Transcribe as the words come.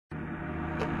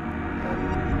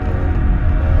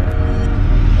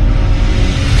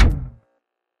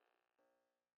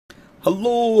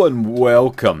Hello and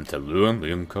welcome to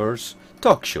Llewellyn Kerr's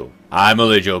Talk Show. I'm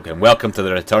only joking. Welcome to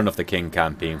the Return of the King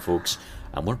campaign, folks.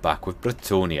 And we're back with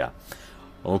Bretonnia.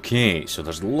 Okay, so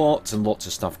there's lots and lots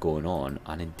of stuff going on.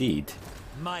 And indeed,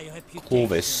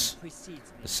 Clovis,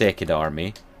 the second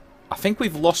army. I think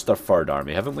we've lost our third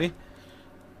army, haven't we?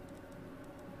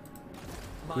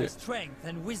 My strength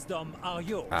and wisdom are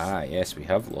yours. Ah, yes, we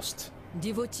have lost.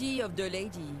 Devotee of the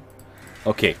lady.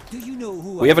 Okay, Do you know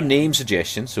who we have a name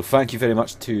suggestion, so thank you very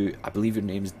much to, I believe your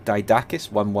name is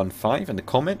Didakis115 in the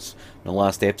comments. In the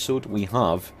last episode, we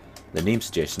have the name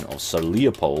suggestion of Sir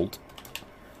Leopold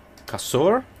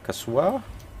Cassour? Well,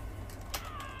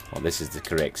 this is the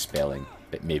correct spelling,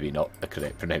 but maybe not the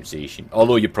correct pronunciation,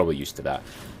 although you're probably used to that.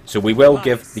 So we will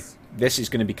give, this is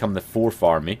going to become the fourth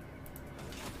army,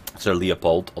 Sir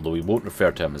Leopold, although we won't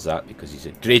refer to him as that because he's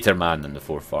a greater man than the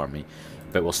fourth army.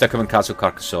 But we'll stick him in Castle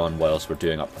Carcassonne whilst we're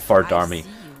doing up the third army,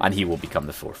 and he will become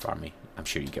the fourth army. I'm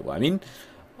sure you get what I mean.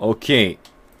 Okay,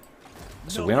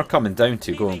 so we are coming down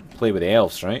to go and play with the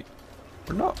elves, right?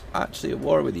 We're not actually at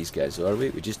war with these guys, are we?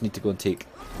 We just need to go and take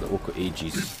the Oak of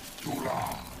Ages,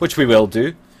 which we will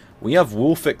do. We have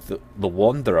Wolfic the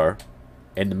Wanderer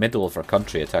in the middle of our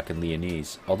country attacking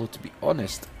Lyonese, although to be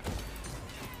honest,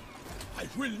 I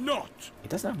will not. he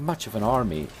doesn't have much of an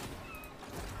army.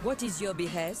 What is your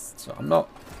behest? So I'm not...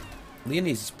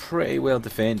 Lyonese is pretty well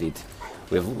defended.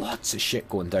 We have lots of shit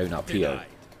going down up here.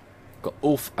 Got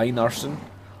Ulf Einarsson.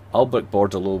 Albrecht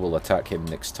Bordelot will attack him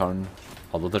next turn.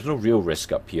 Although there's no real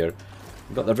risk up here.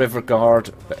 We've got the River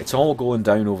Guard. But it's all going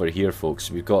down over here,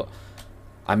 folks. We've got...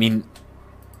 I mean...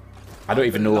 I don't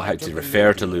even know how to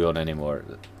refer to Llewellyn anymore.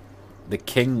 The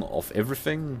king of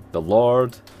everything? The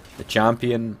lord? The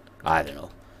champion? I don't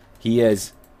know. He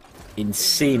is...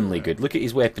 insanely good. Look at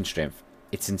his weapon strength.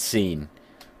 It's insane.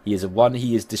 He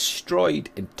has destroyed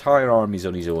entire armies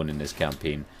on his own in this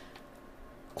campaign.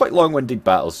 Quite long-winded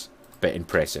battles, but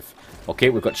impressive. Okay,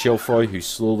 we've got Shelfroy, who's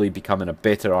slowly becoming a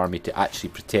better army to actually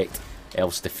protect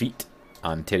Elf's Defeat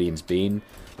and Tyrion's Bane.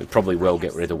 We probably will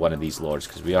get rid of one of these lords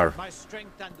because we are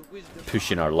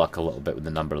pushing our luck a little bit with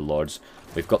the number of lords.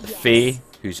 We've got the Fae,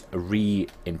 who's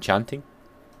re-enchanting.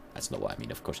 That's not what I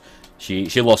mean, of course. She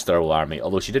lost her whole army,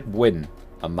 although she did win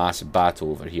a massive battle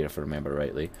over here, if I remember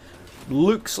rightly.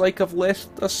 Looks like I've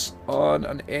left us on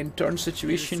an end turn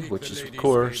situation, which is, of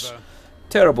course,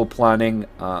 terrible planning.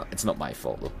 It's not my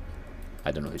fault, though.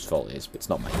 I don't know whose fault it is, but it's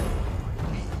not mine.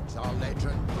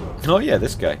 Oh, yeah,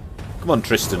 this guy. Come on,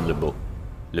 Tristan Lebeau.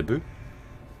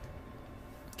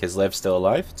 Kislev's still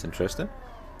alive. It's interesting.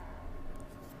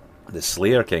 The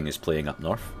Slayer King is playing up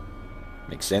north.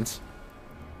 Makes sense.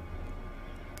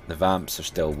 The Vamps are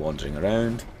still wandering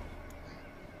around.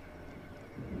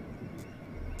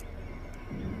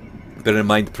 Bear in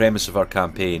mind, the premise of our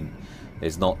campaign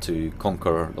is not to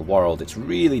conquer the world. It's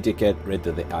really to get rid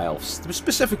of the elves.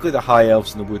 Specifically the High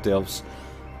Elves and the Wood Elves.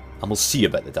 And we'll see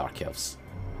about the Dark Elves.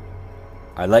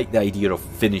 I like the idea of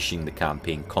finishing the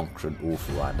campaign conquering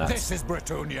Ulfuan. This is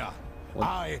Bretonnia.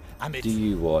 I am it. What do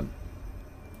you want?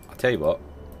 I'll tell you what.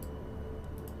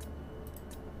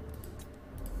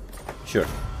 Sure.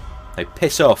 Now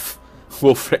piss off,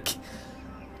 Wolfric.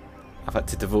 I've had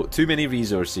to devote too many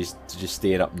resources to just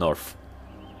staying up north.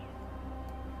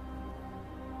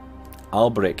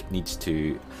 Albrecht needs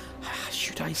to...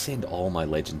 Should I send all my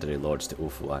legendary lords to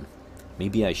Ulfuan?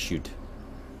 Maybe I should.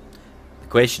 The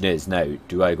question is now,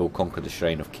 do I go conquer the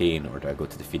Shrine of Cain or do I go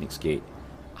to the Phoenix Gate?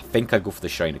 I think I go for the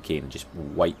Shrine of Cain and just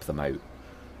wipe them out.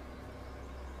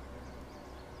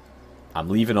 I'm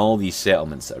leaving all these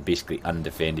settlements that are basically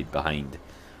undefended behind.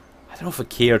 I don't know if I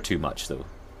care too much though.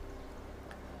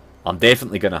 I'm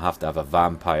definitely going to have a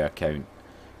vampire count.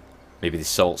 Maybe the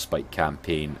Salt Spike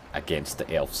campaign against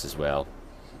the elves as well.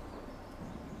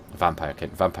 Vampire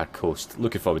count, Vampire Coast.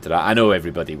 Looking forward to that. I know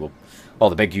everybody will, all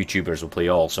the big YouTubers will play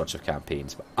all sorts of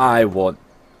campaigns, but I want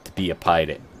to be a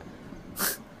pirate.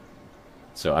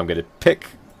 So I'm going to pick,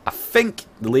 I think,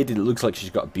 the lady that looks like she's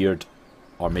got a beard,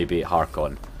 or maybe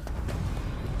Harkon.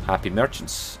 Happy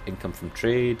merchants, income from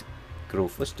trade,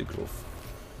 growth. Let's do growth.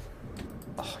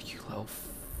 Oh, you little...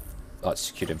 Oh, it's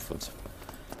secure influence.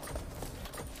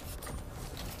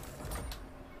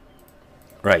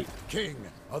 Right. King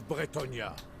of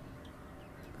Bretonnia.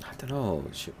 I don't know.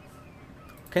 I'm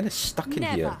kind of stuck in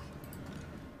here.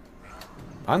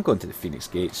 I'm going to the Phoenix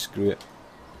Gate. Screw it.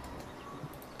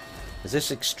 Is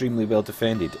this extremely well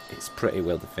defended? It's pretty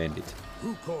well defended.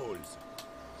 Who calls?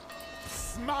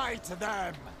 Smite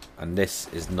them! And this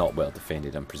is not well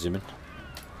defended, I'm presuming.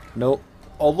 No.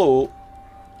 Although,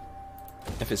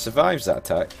 if it survives that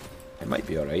attack, it might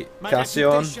be alright.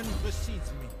 Cassian.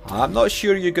 I'm not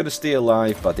sure you're going to stay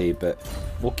alive, buddy, but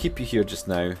we'll keep you here just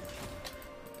now.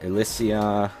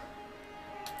 Elysia.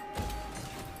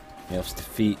 Elf's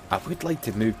defeat. I would like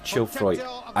to move Chilfroy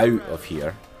out of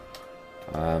here.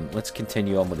 Let's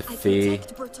continue on with the Fae.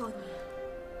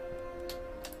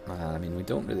 I mean, we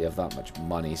don't really have that much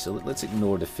money, so let's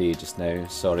ignore the Fae just now.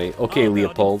 Sorry. Okay,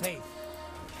 Leopold.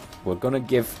 We're going to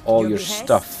give all your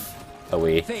stuff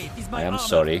away. I am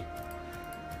sorry.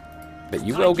 But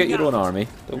you will get your own army.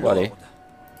 Don't worry.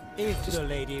 If the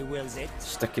lady wills it.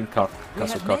 Stick in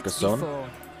Castle Carcassonne.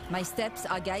 My steps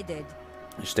are guided.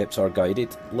 Your steps are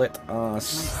guided. Let My us...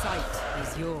 sight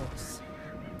is yours.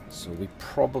 So we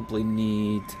probably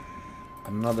need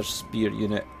another spear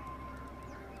unit.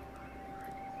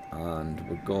 And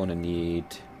we're going to need...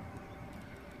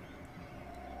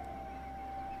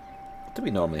 What do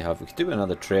we normally have? We could do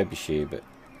another trebuchet, but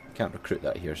we can't recruit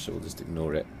that here, so we'll just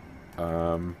ignore it.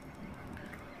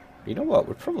 You know what?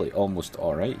 We're probably almost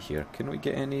alright here. Can we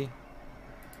get any...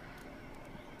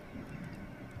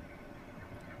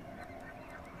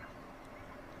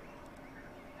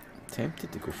 I'm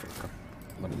tempted to go for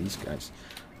one of these guys.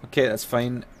 Okay, that's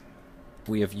fine.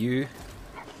 We have you.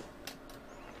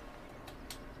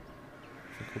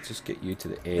 I think we'll just get you to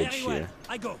the edge here.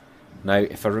 I go. Now,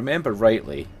 if I remember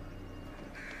rightly,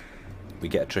 we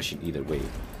get attrition either way.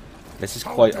 This is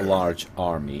quite a large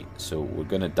army, so we're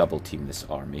going to double team this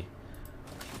army.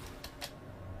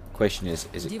 Question is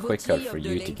it quicker for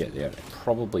you to get there? It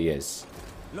probably is.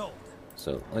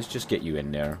 So let's just get you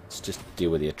in there. Let's just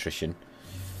deal with the attrition.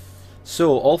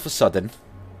 So all of a sudden,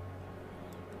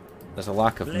 there's a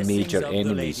lack of major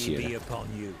enemies here.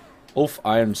 Ulf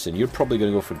Ironson, you're probably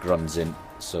going to go for Grunzin,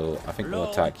 so I think we'll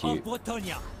attack you.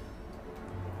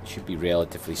 You should be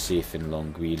relatively safe in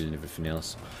Longueuil and everything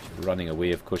else. You're running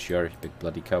away, of course you are, you big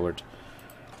bloody coward.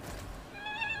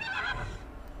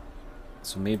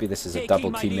 So maybe this is a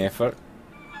double team effort.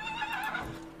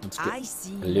 Let's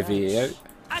get Olivier out.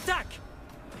 Attack!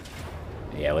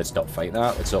 Yeah, let's not fight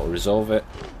that. Let's auto resolve it.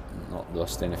 Not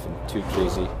lost anything too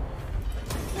crazy.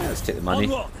 Yeah, let's take the money.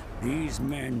 These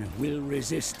men will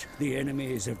resist the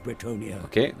enemies of Bretonnia.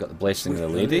 Okay, got the blessing of the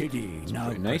lady. That's now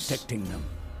pretty nice. protecting them.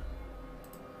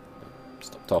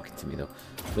 Stop talking to me though.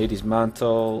 Lady's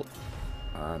mantle,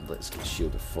 and let's get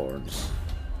Shield of Thorns.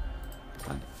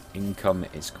 And income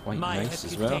is quite nice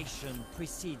as well.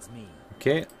 Precedes me.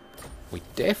 Okay, we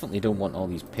definitely don't want all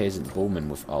these peasant bowmen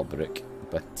with Alberic,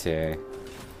 but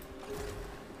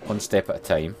one step at a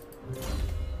time.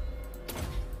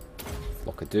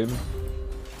 Flock of Doom.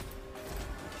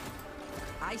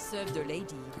 I serve the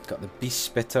lady. Got the Beast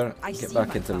Spitter. Get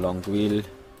back into Longueuil.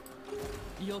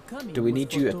 Do we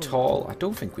need you at all? I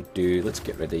don't think we do. Let's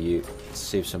get rid of you.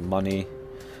 Save some money.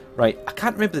 Right, I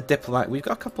can't remember the diplomat. We've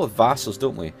got a couple of vassals,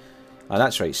 don't we? And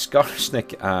that's right,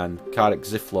 Skarsnik and Karik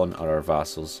Ziflon are our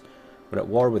vassals. We're at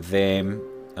war with them.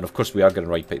 And of course we are going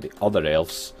to right pick the other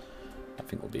elves. I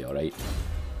think we'll be alright.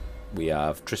 We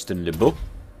have Tristan Lebeau.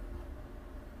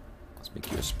 Let's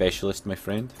make you a specialist, my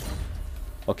friend.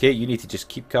 Okay, you need to just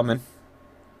keep coming.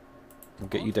 We'll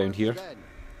get you down here.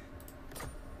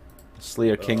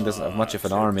 Slayer King doesn't have much of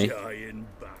an army.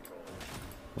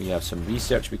 We have some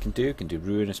research we can do. We can do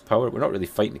Ruinous Power. We're not really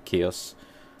fighting the Chaos.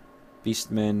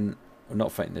 Beastmen. We're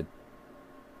not fighting the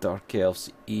Dark Elves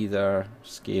either.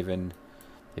 Skaven.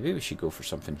 Maybe we should go for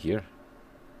something here.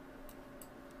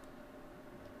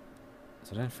 Is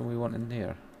there anything we want in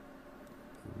there?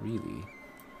 Really?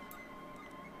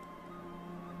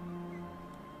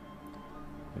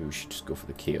 Maybe we should just go for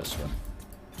the Chaos one.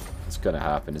 It's gonna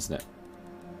happen, isn't it?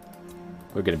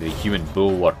 We're gonna be the human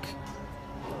bulwark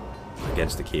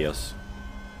against the Chaos.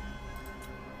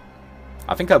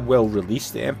 I think I will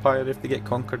release the Empire if they get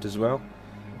conquered as well.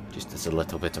 Just as a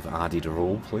little bit of added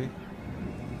roleplay.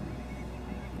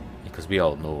 Because we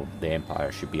all know the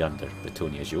Empire should be under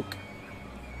Bretonnia's yoke.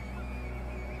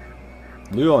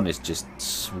 Luon is just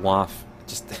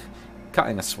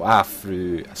cutting a swath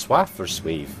through... A swath or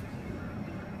swathe?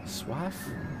 Swath?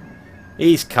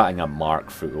 He's cutting a mark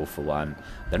through Ophalan.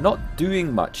 They're not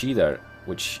doing much either,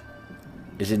 which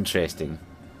is interesting.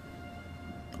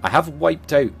 I have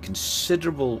wiped out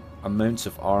considerable amounts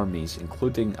of armies,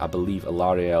 including, I believe,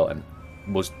 Alariel and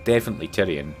most definitely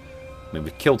Tyrion. I mean,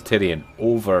 we've killed Tyrion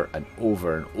over and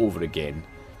over and over again.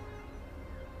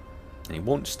 And he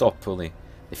won't stop pulling.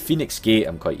 The Phoenix Gate,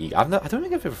 I'm quite eager. I don't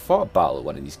think I've ever fought a battle at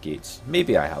one of these gates.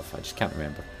 Maybe I have, I just can't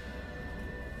remember.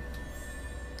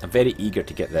 I'm very eager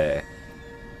to get the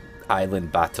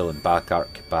Island Battle and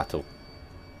Bakark Battle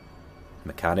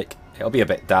mechanic. It'll be a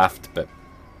bit daft, but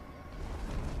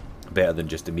better than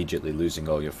just immediately losing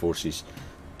all your forces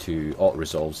to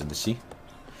auto-resolves in the sea.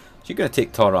 you're going to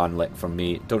take Toranlik from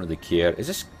me, don't really care. Is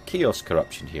this Chaos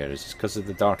Corruption here? Is this because of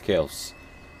the Dark Elves?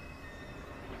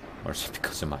 Or is it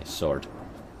because of my sword?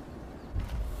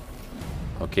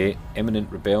 Okay,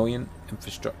 Imminent Rebellion,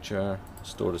 Infrastructure,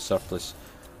 Store of Surplus.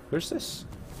 Where's this?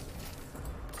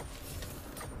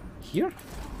 Here?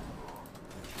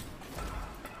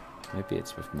 Maybe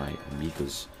it's with my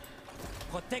amigos.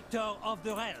 Protector of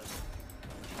the realm.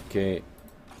 Okay,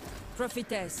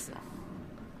 Prophetess.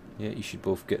 yeah, you should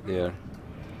both get there.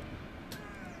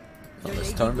 Not The this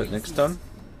lady turn, but will next cease. turn.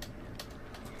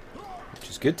 Which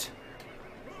is good.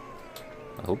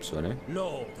 I hope so, now.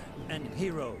 Lord and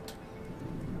hero.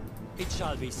 It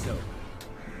shall be so.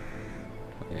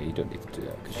 Yeah, you don't need to do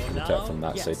that, because you For can attack now, from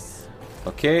that yes. side.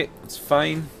 Okay, that's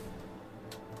fine.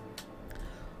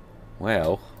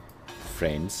 Well,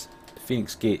 friends, the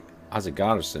Phoenix Gate has a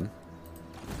garrison.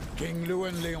 King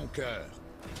Lewin Leoncoeur.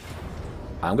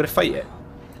 I'm going to fight it.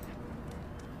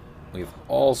 We have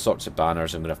all sorts of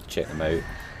banners. I'm going to have to check them out.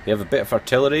 They have a bit of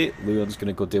artillery. Leon's going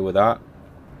to go deal with that.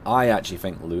 I actually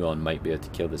think Leon might be able to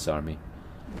kill this army.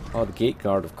 Oh, the Gate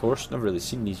Guard, of course. Never really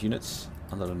seen these units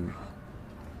other than...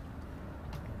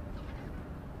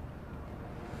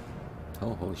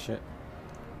 Oh, holy shit.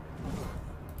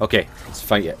 Okay, let's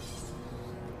fight it.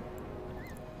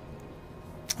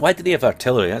 Why do they have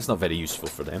artillery? That's not very useful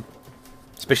for them.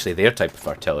 Especially their type of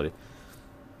artillery.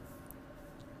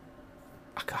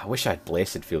 I wish I had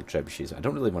Blessed Field Trebuchets. I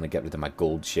don't really want to get rid of my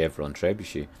gold chevron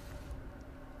trebuchet.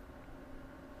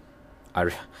 I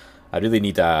really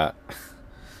need a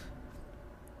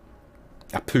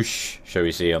push, shall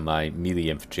we say, on my melee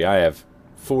infantry. I have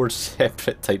 4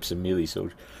 separate types of melee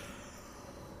soldiers.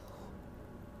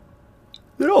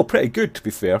 They're all pretty good, to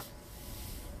be fair.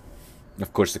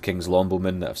 Of course, the King's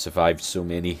Longbowmen that have survived so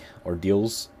many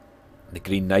ordeals. The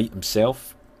Green Knight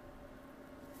himself.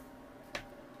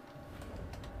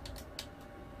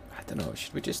 I don't know,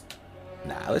 should we just...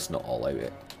 Nah, let's not all out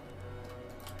it.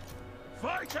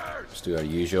 Fighters! Let's do our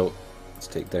usual. Let's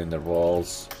take down their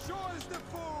walls. Sure as the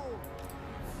fool!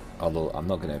 Although, I'm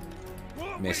not going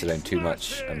to mess around too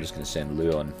much. I'm just going to send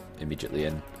Luon immediately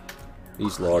in.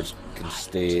 These lords can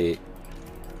stay...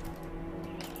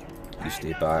 You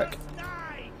stay back.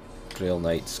 Grail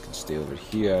Knights can stay over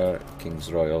here.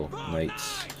 King's Royal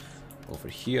Knights over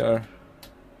here.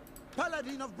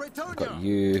 Paladin of I've Bretonnia! got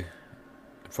you.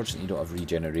 Unfortunately, you don't have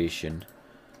regeneration.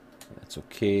 That's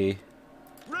okay.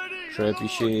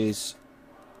 Trebuchets.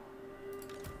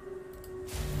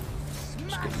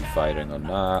 Just get you firing on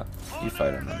that. You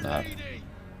firing on that.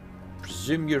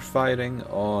 Presume you're firing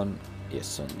on...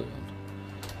 Yes, on Luon.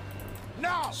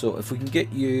 Now! So if we can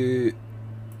get you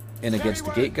in against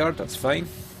the Gate Guard, that's fine.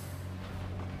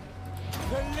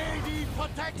 The lady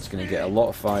protects He's going to me. get a lot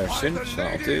of fire By soon, the so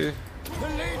that'll lady. do. The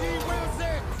lady wills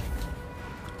it!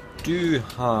 Do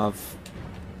have,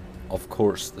 of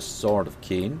course, the Sword of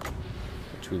Cain,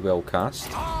 which we will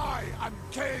cast. I am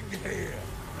king here!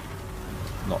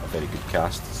 Not a very good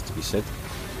cast, it's to be said.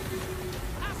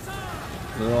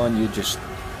 Go on, you just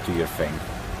do your thing.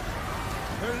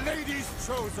 The lady's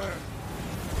chosen!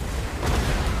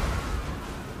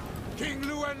 King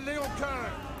Lewin Leoncoeur!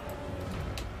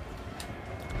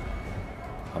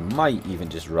 I might even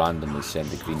just randomly send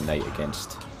the Green Knight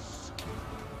against...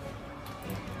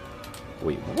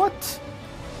 Wait, what?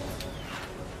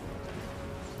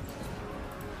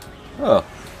 Oh,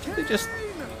 did they just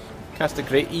cast a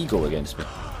Great Eagle against me?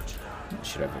 I'm not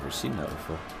sure I've ever seen that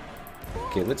before.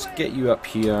 Okay, let's get you up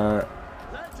here.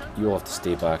 You'll have to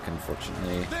stay back,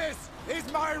 unfortunately. This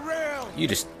is my realm! You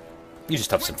just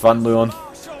have some fun, Leon.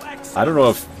 I don't know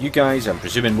if you guys, I'm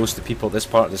presuming most of the people at this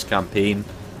part of this campaign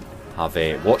have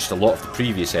watched a lot of the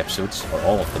previous episodes, or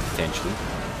all of them potentially.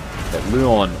 But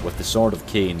Leon, with the Sword of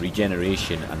Cain,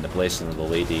 regeneration, and the Blessing of the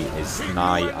Lady, is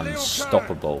nigh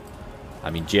unstoppable. I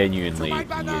mean, genuinely,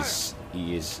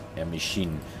 he is a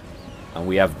machine. And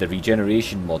we have the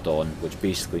regeneration mod on, which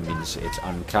basically means it's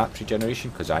uncapped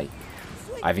regeneration, because I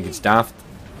think it's daft.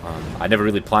 I never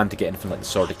really planned to get anything like the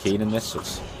Sword of Cain in this, so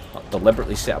it's not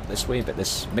deliberately set up this way, but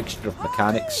this mixture of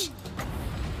mechanics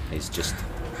is just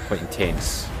quite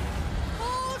intense.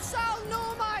 All shall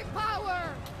know my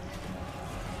power.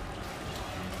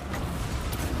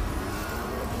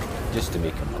 Just to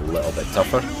make him a little bit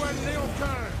tougher. Lewin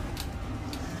Leoncoeur!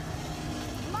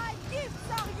 My gifts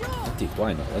are yours. Indeed,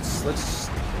 why not? Let's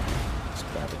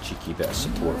grab a cheeky bit of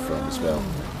support from him as well.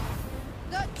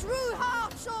 The true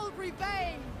heart shall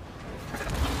prevail.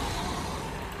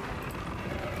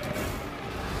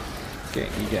 Okay,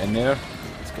 you get in there.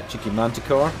 Let's get cheeky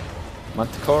Manticore.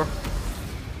 Manticore.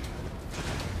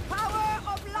 Power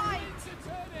of light.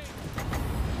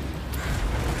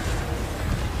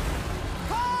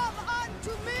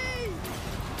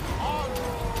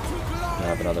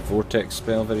 another vortex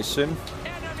spell very soon.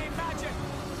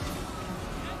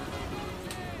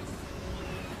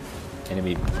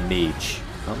 Enemy mage.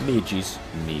 Not mages,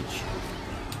 mage.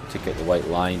 Take out the white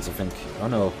lines, I think. Oh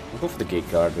no, we'll go for the gate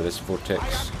guard with this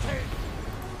vortex.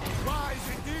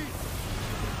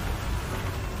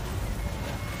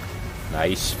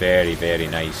 Nice, very, very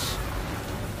nice.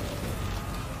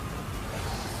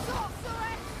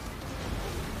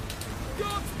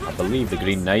 I believe the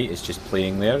Green Knight is just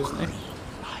playing there, isn't he?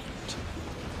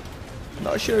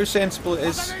 Not sure how sensible it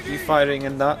is to be firing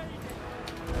in that.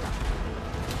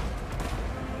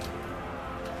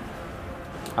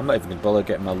 I'm not even going to bother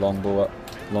getting my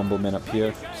longbowmen up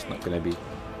here. It's not going to be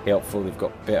helpful. They've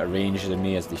got better range than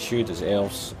me, as they should, as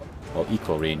elves. Well,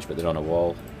 equal range, but they're on a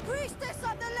wall.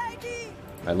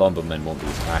 My longbowmen won't be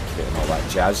as accurate and all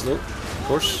that jazz, though. Of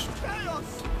course.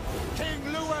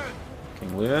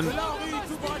 King Lewin.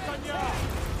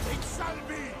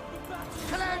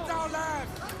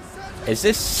 Is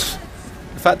this...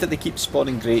 The fact that they keep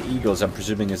spawning Great Eagles, I'm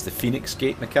presuming, is the Phoenix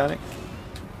Gate mechanic?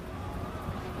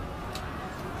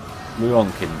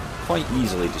 Luon can quite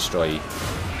easily destroy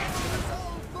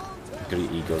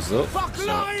Great Eagles, though. So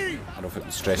I don't think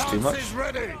we stress too much.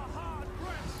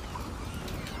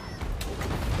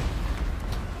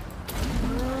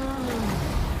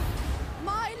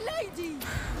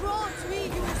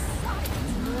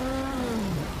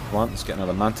 Come on, let's get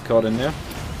another Manticore in there.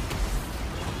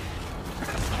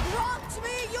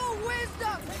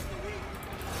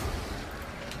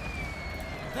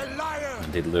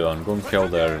 Indeed, Luon, go and kill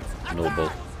their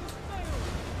noble.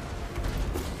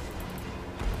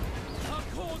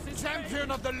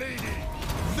 Champion of the lady,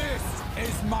 this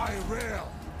is my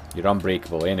real. You're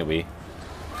unbreakable anyway.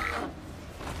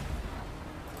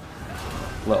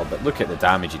 A little bit. Look at the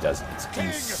damage he does. It's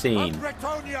insane.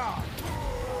 Bretonnia.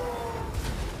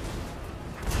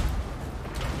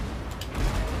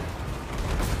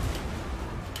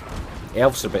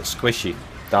 Elves are a bit squishy.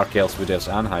 Dark elves, wood elves,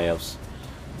 and high elves.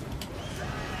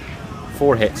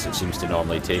 4 hits it seems to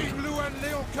normally take,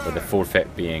 with the 4th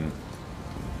hit being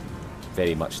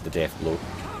very much the death blow.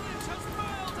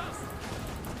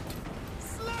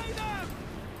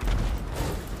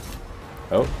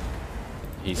 Oh,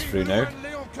 he's through now.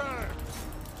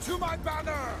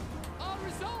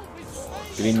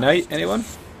 Green Knight, anyone?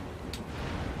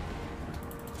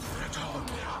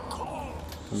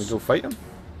 Can we go fight him?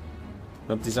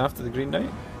 Nobody's after the Green Knight?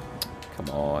 Come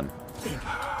on.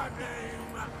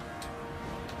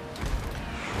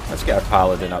 Let's get our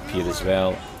Paladin up here as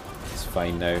well. It's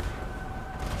fine now.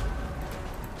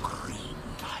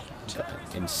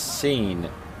 Insane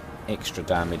extra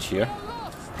damage here.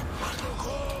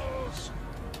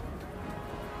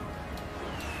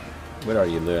 Where are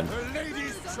you, Lewin?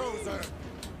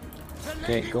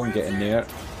 Okay, go and get in there.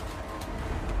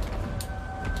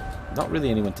 Not really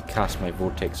anyone to cast my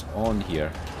vortex on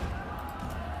here.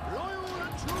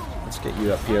 Let's get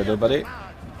you up here though, buddy.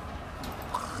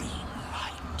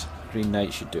 Green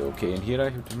Knight should do okay in here, I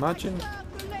would imagine.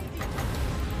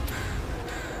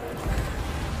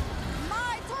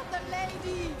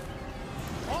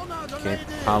 Okay,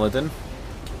 Paladin.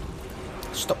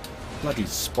 Stop bloody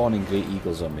spawning Great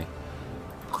Eagles on me.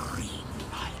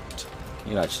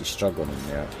 You're actually struggling in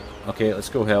there. Okay, let's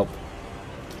go help.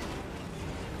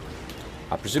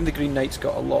 I presume the Green Knight's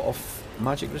got a lot of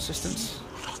magic resistance.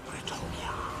 Oh,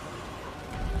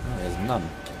 there's none.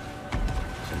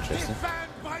 That's interesting.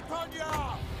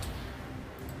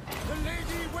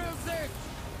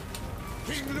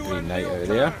 Green Knight out of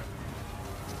there.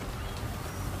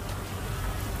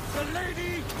 The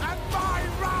lady at my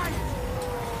right.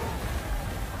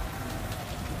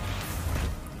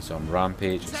 He's on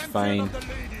rampage, it's fine.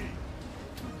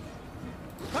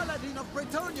 Paladin of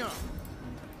Bretonnia.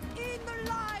 In the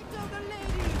light of the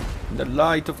lady. In the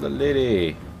light of the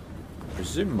lady. I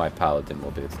presume my Paladin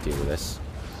will be able to deal with this.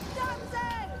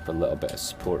 With a little bit of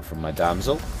support from my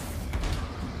damsel.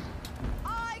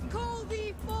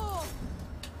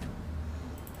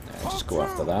 Just go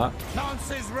after that.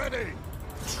 Lance is ready.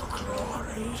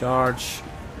 Charge.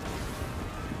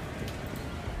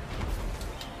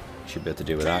 Should be able to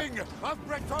deal with that. King of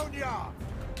Bretonnia.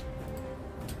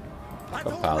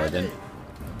 Got Paladin.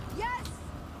 Yes.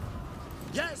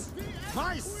 Yes.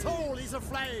 My soul is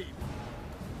aflame.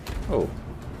 Oh.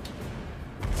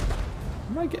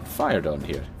 I might get fired on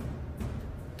here.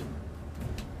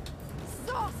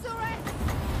 Sorceress.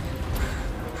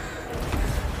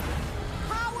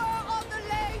 Power on the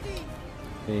lady.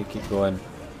 Okay, keep going.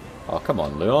 Oh, come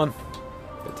on, Leon.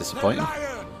 Bit disappointing.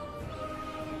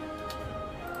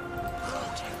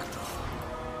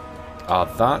 Ah,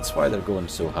 that's why they're going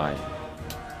so high.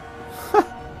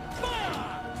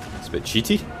 a bit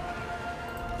cheaty.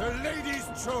 The lady's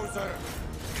chosen.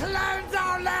 Cleanse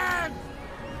our land.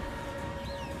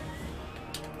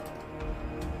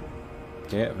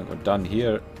 Okay, I think we're done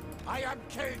here. I am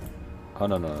king. Oh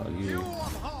no, no, You you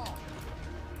of heart.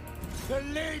 The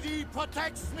lady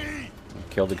protects me.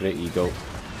 kill the great eagle.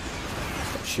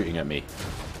 Stop shooting at me.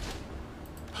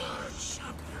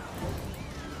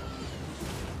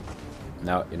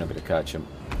 No, you're not going to catch him.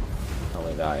 Not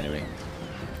like that, anyway.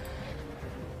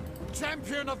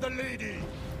 Champion of the lady.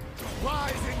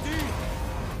 Rise indeed.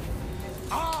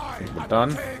 I We're am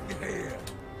done. king here.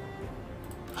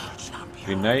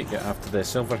 Green Knight, get after the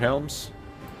silver helms.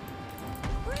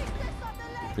 Priestess of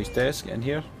the lady. Priestess, get in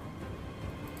here.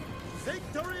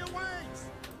 Victory awaits.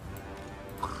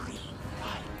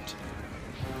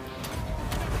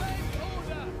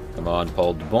 Come on,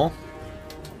 Paul de Bon.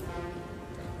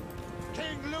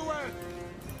 King Lewin.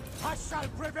 I shall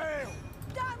prevail.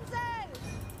 Damsel!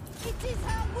 It is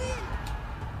her will!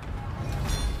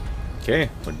 Okay,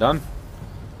 we're done.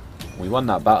 We won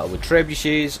that battle with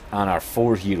trebuchets and our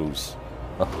 4 heroes.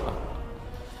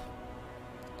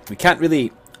 We can't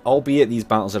really, albeit these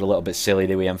battles are a little bit silly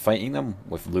the way I'm fighting them,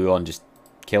 with Luon just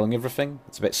killing everything.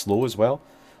 It's a bit slow as well.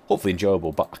 Hopefully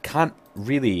enjoyable, but I can't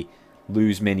really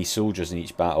lose many soldiers in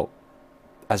each battle.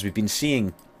 As we've been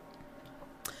seeing,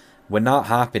 when that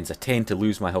happens, I tend to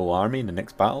lose my whole army in the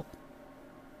next battle.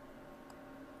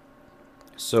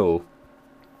 So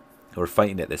we're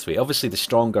fighting it this way. Obviously the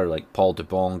stronger, like Paul de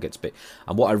Bon, gets bit.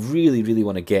 And what I really, really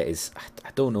want to get is,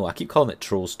 I don't know, I keep calling it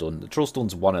Trollstone. The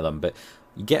Trollstone's one of them, but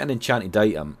you get an enchanted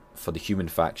item for the human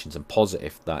factions, and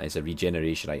positive that is a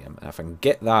regeneration item. And if I can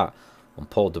get that on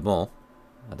Paul de Bon,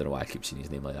 I don't know why I keep saying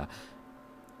his name like that,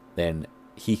 then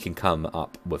he can come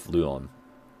up with Luon.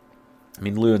 I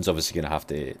mean, Luon's obviously going to have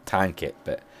to tank it,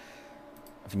 but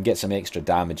if I can get some extra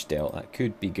damage dealt, that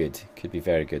could be good. Could be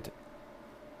very good.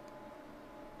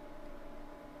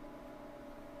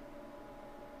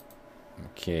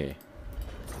 Okay.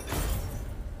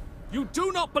 You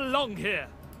do not belong here.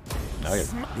 Now you're...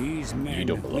 These You men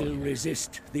don't belong. will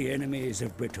resist the enemies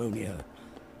of Bretonnia.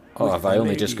 Oh, with have I the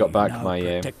only just lady got back now my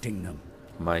protecting them.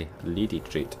 my lady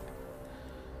trait?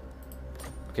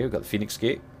 Okay, we've got the Phoenix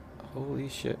Gate. Holy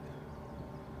shit.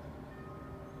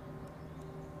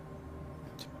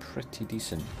 It's pretty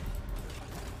decent.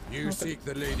 You seek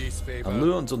the lady's favor. And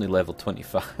Luon's only level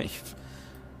 25.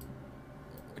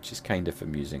 Which is kind of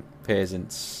amusing.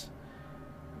 Peasants.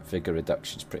 Vigor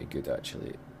reduction's pretty good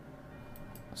actually.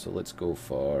 So let's go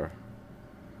for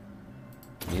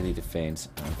melee defense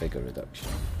and vigor reduction.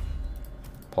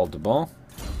 Paul de Bon.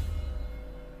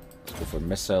 Let's go for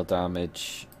missile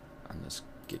damage. And let's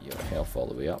get your health all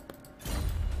the way up.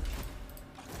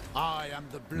 I am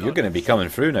the blood. You're going to be coming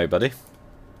through now, buddy.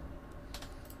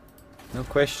 No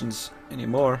questions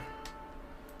anymore.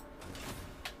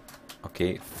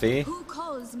 Okay, Faye. Who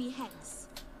calls me hence?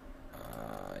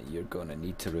 You're going to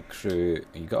need to recruit.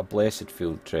 You got a Blessed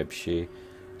Field Trebuchet.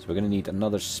 So we're going to need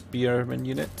another Spearman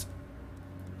unit.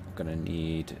 We're going to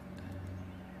need...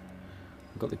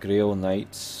 We've got the Grail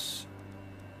Knights.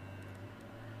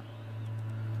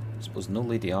 I suppose no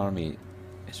Lady Army.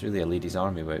 It's really a Lady's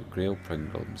Army without Grail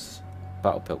Pilgrims.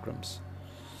 Battle Pilgrims.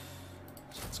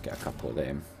 So let's get a couple of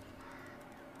them.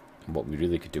 And what we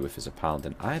really could do with is a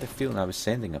Paladin. I had a feeling I was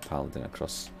sending a Paladin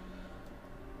across.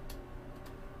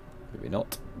 Maybe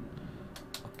not.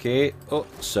 Okay. Oh,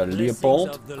 Sir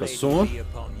Leopold, Croissant,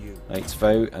 Knight's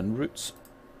Vow, and Roots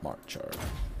Marcher.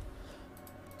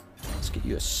 Let's get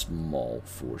you a small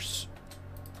force.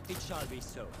 It shall be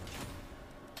so.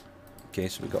 Okay,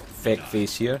 so we've got Feck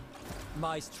Face here.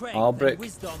 My strength Albric, and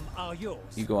wisdom are yours.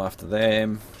 you go after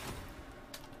them.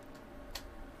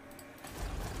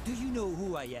 Do you know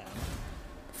who I am?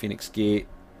 Phoenix Gate.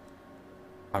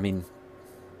 I mean...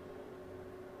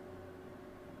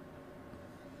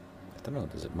 I don't know,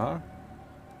 does it matter?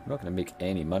 We're not going to make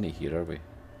any money here, are we?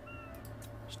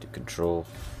 Just do control.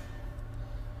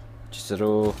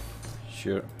 Cicero.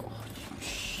 Sure. Oh, you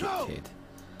shithead.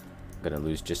 I'm going to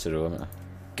lose Cicero, am I?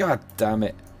 God damn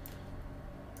it.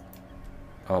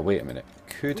 Oh, wait a minute.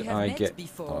 Could I get...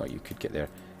 Oh, you could get there.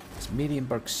 Is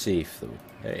Marienburg safe,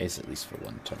 though? It is, at least for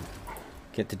one turn.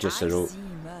 Get to Cicero.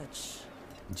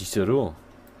 Cicero.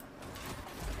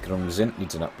 Grungzint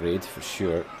needs an upgrade, for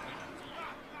sure.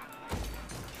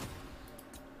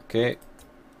 Okay.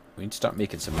 We need to start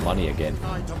making some money again.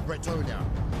 Knight of Bretonnia.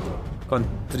 Come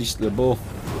on, Triste Le Beau.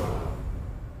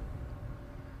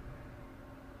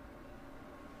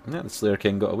 Yeah, the Slayer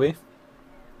King got away.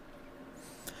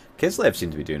 Kislev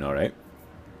seemed to be doing alright.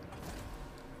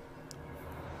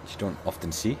 Which you don't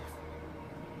often see.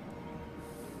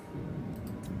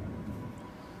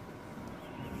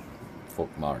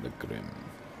 Folkmar the Grim.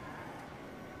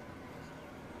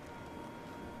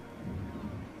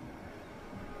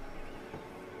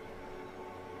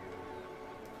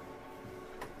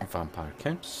 Vampire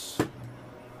counts.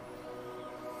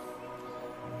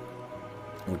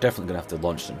 We're definitely going to have to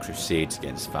launch some crusades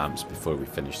against vamps before we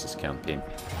finish this campaign.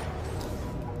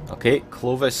 Okay,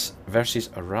 Clovis versus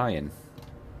Orion.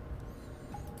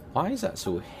 Why is that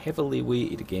so heavily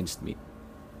weighted against me?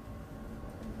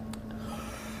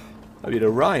 I mean,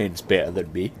 Orion's better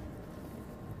than me.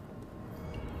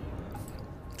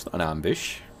 It's not an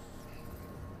ambush.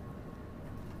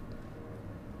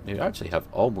 They actually have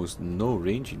almost no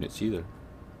range units either.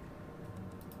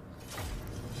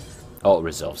 Auto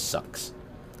resolve sucks.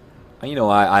 And you know,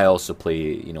 I also play,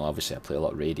 you know, obviously I play a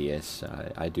lot of Radius.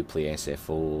 I do play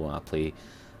SFO. I play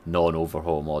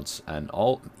non-overhaul mods and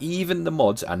all, even the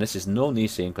mods. And this is no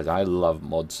naysaying because I love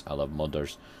mods. I love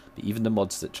modders. But even the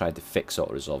mods that try to fix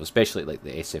auto resolve, especially like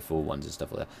the SFO ones and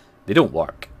stuff like that, they don't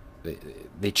work.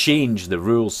 They change the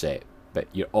rule set, but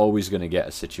you're always going to get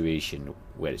a situation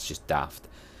where it's just daft.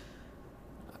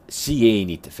 CA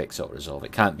need to fix auto resolve.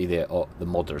 It can't be the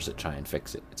modders that try and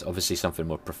fix it. It's obviously something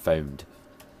more profound.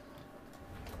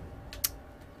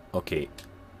 Okay.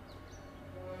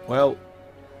 Well,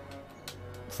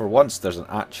 for once there's an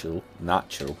actual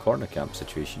natural corner camp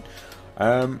situation.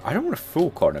 I don't want a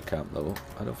full corner camp though.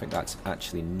 I don't think that's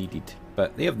actually needed.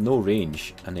 But they have no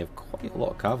range and they have quite a lot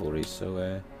of cavalry.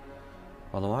 So,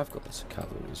 although I've got lots of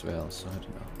cavalry as well, so I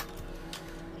don't know.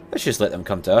 Let's just let them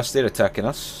come to us. They're attacking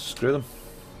us. Screw them.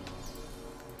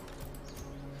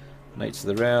 Knights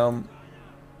of the Realm.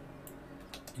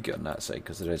 You get on that side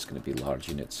because there is going to be large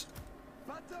units.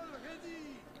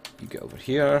 You get over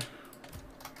here.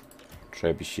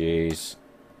 Trebuchets.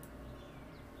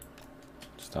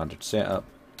 Standard setup.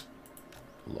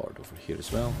 Lord over here as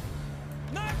well.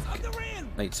 Knights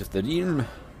of the Realm.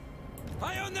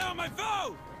 I honor my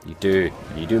vow. You do.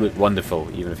 You do look wonderful,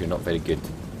 even if you're not very good.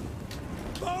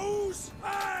 Bows,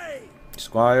 aye.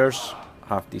 Squires.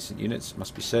 Half decent units,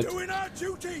 must be said. Doing our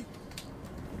duty.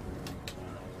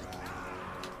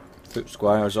 Foot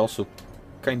Squires also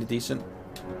kind of decent.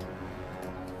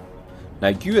 Now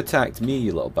you attacked me,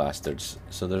 you little bastards,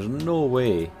 so there's no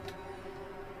way.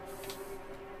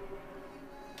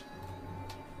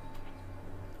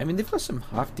 I mean, they've got some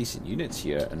half decent units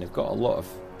here, and they've got a lot of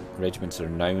regiments are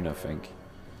renown, I think.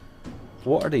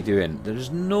 What are they doing? There's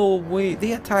no way.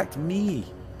 They attacked me.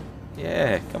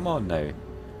 Yeah, come on now.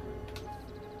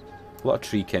 A lot of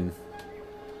treekin.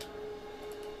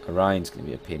 Orion's going to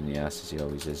be a pain in the ass, as he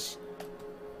always is.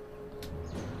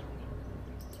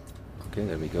 Okay,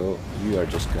 there we go. You are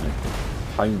just going to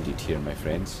pound it here, my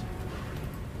friends.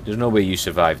 There's no way you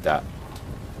survived that.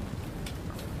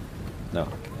 No,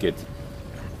 good. The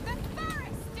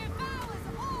forest devours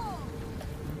all.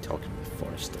 Talking about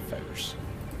forest devours.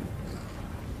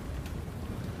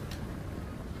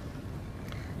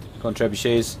 Come on,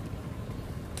 trebuchets.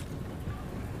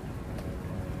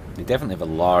 They definitely have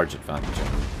a large advantage,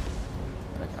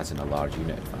 as in a large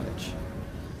unit advantage.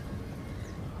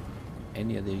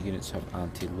 Any of their units have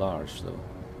anti-large though.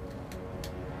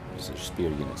 These are spear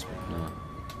units, but no.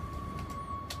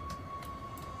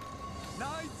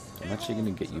 I'm actually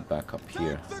going to get you back up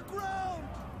here.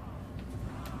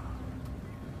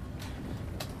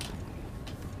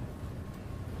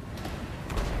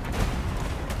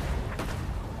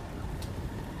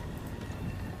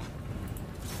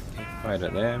 Fire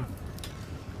at them.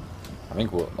 I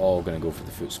think we're all going to go for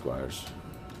the foot squires.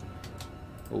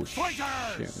 Oh shit,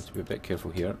 we have to be a bit careful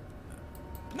here.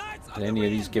 Did any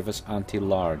of these give us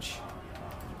anti-large?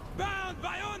 Bound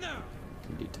by honor.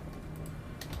 Indeed.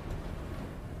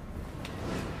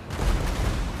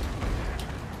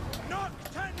 Knock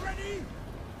 10 ready.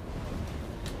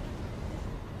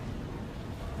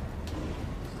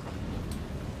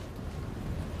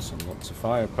 Some lots of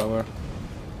firepower.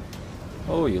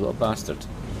 Oh, you little bastard.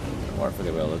 Didn't work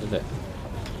very well, did it?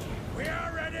 We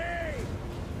are ready.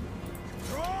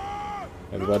 Draw.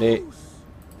 Everybody. Loose.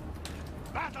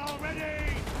 Battle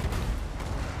ready.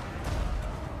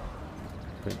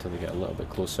 Wait until they get a little bit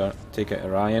closer. Take out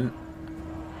Orion.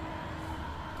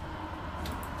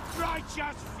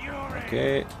 Righteous fury.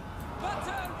 Okay.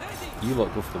 Battle ready. You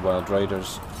lot go for the Wild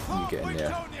Riders. You get in there.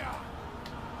 Bretonnia.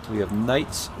 We have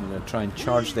Knights. I'm going to try and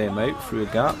charge them out through a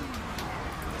gap.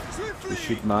 We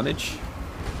should manage.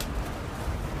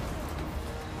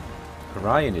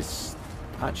 Orion is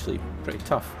actually pretty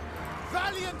tough.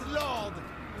 Valiant Lord!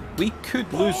 We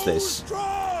could lose this.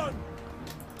 Drawn.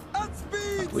 At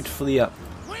speed! It would free up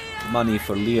money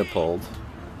for Leopold.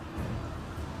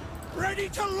 Ready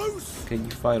to loose. Can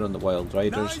you fire on the Wild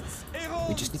Riders? Knights errant.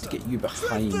 We just need to get you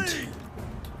behind.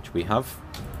 Which we have.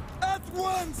 At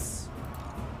once!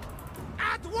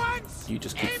 At once! You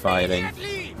just keep firing.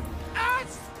 Immediately! At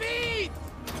speed!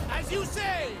 As you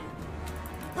say!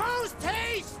 Post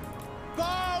haste!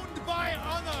 Bound by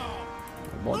honor!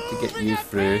 I want to get Moving you at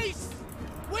through. pace!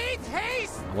 With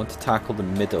haste! I want to tackle the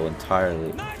middle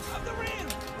entirely. Knights of the Ring!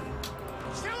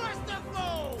 Show us the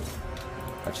foe!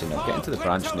 Actually, no, get into the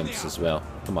branch nymphs as well.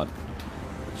 Come on.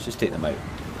 Let's just take them out.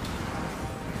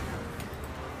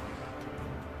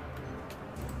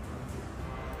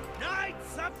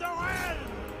 Knights of the Realm!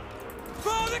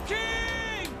 For the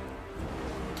King!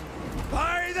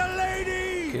 By the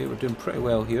Lady! Okay, we're doing pretty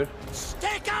well here.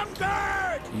 Stick 'em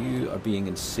guard! You are being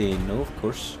insane, no, of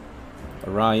course.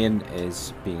 Orion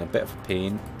is being a bit of a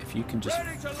pain. If you can just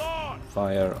Ready to launch!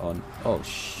 fire on... Oh,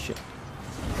 shit.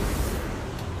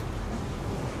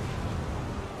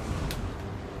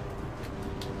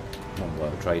 Come on,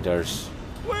 Wild Riders.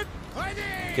 Whip ready!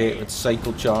 Okay, let's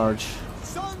cycle charge.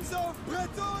 Sons of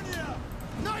Bretonnia!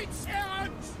 Knights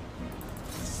errant!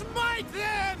 Smite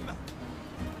them!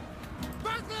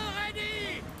 Battle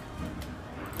ready!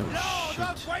 Oh, Lord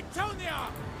of shit. Bretonnia!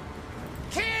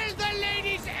 Kill the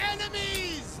lady's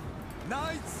enemies!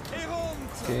 Knights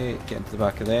errant! Okay, get into the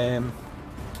back of them.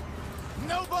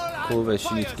 Noble and Clovis,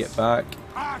 you need to get back.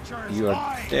 Archers You are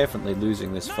eye! definitely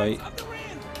losing this fight. Knights of the Ring!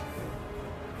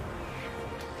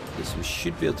 Okay, so we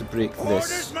should be able to break Orders,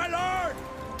 this. my lord!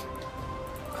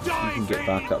 You Die, can get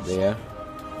back up fiends! there.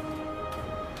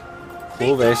 Be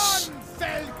Clovis! gone,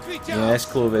 fell creatures! Yes,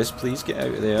 Clovis, please get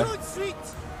out of there. Good sweet!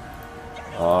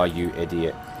 Oh, you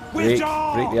idiot. With Break,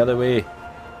 jaw! break the other way.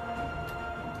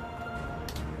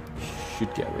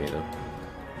 Should get away though.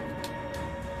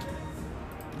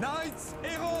 Knights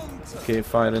errant! Okay,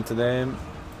 fire into them.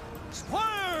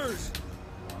 Squires!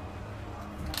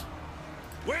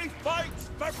 We fight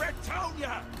for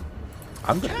Bretonnia!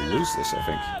 I'm going to lose this, I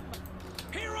think.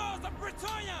 Heroes of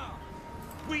Bretonnia!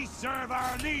 We serve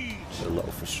our liege! It's a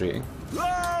little frustrating.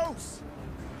 Close!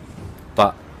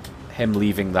 But him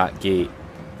leaving that gate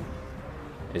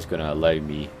is going to allow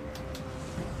me,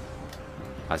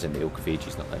 as in the Oak of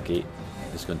Ages, not that gate,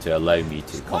 is going to allow me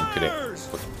to conquer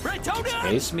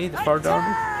it. Is me, the third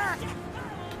army?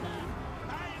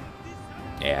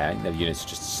 Yeah, I think the unit's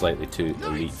just slightly too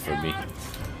elite for me.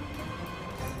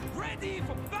 Ready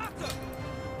for battle!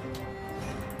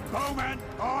 Bowman,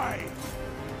 aye!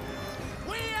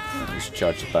 We are Just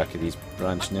charge the back of these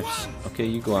branch nymphs. Okay,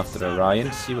 you go after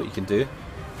Orion, see what you can do.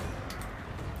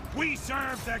 We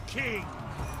serve the king!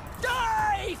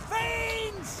 Die,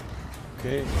 fiends!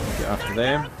 Okay, get after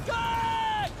them.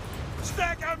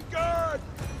 Stack 'em good!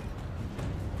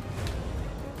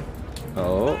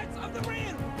 Oh, Knights of the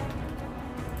Ring!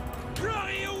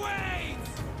 Glory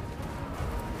awaits!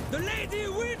 The lady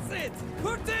wills it!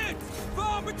 Put it!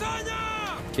 For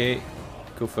Britannia! okay,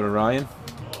 go for Orion.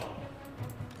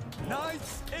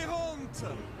 Knights errant!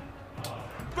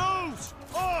 Bows!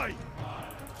 Oi!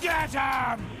 Get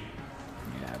him!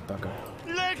 Yeah, bugger.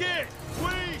 Leg it!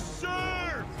 We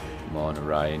serve! Come on,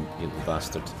 Orion, you little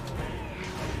bastard.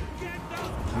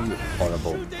 You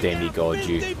horrible demigod,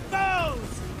 you.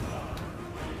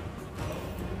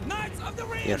 Knights of the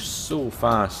Ring! They're so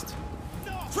fast.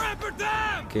 Trample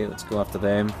them! Okay, let's go after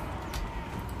them.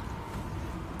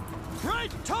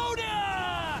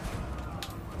 Bretonnia!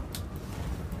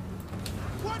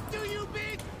 What do you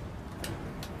bid?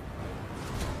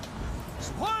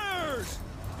 Squires!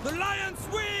 The lion's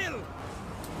wheel!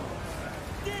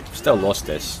 Still lost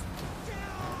this,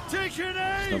 Take your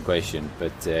no name! question,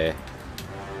 but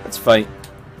let's fight.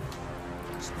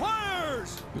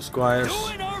 Squires! The squires,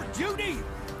 Doing our duty!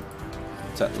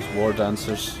 attack these war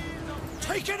dancers.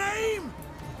 Take an aim!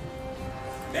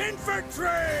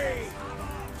 Infantry!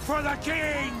 For the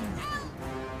king!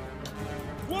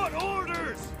 What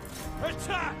orders?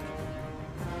 Attack!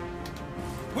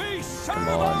 We serve Come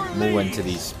our on, mow liege. into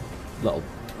these little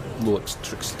Loix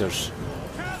tricksters.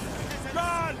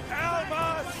 God help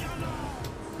us!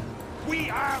 We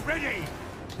are ready!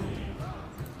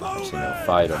 Actually, no,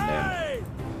 fire on them. Aye!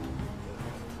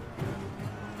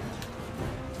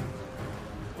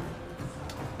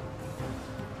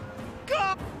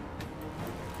 God!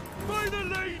 By the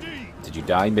lady! Did you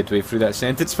die midway through that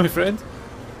sentence, my friend?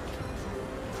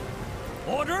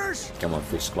 Orders? Come on,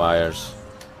 foot squires.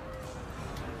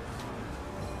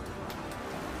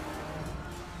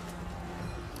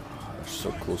 Oh, they're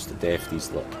so close to death,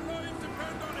 these lot.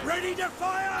 Ready to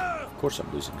fire! Of course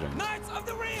I'm losing ground. Knights of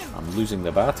the Ring! I'm losing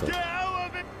the battle. Get out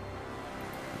of it!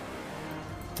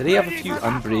 Do they have a few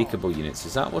unbreakable units?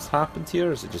 Is that what's happened here,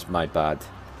 or is it just my bad?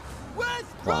 Withdraw!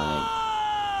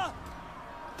 Planning.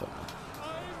 Don't know.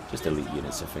 Just elite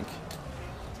units, I think.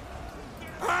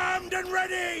 Armed and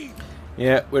ready!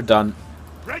 Yeah, we're done.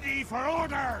 Ready for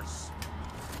orders!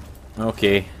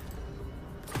 Okay.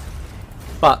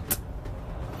 But,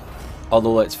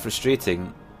 although it's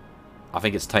frustrating, I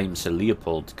think it's time Sir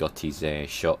Leopold got his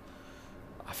shot.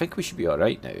 I think we should be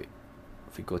alright now.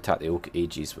 If we go attack the Oak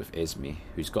Ages with Esme,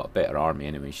 who's got a better army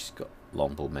anyway. She's got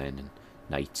longbowmen and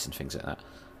knights and things like that.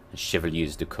 And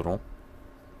Chevaliers de Coron.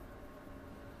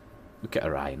 Look at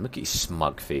Orion. Look at his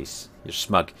smug face. Your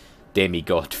smug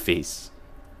demigod face.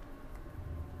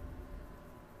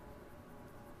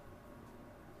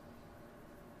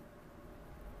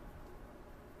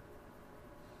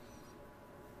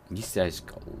 These guys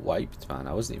got wiped, man.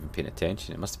 I wasn't even paying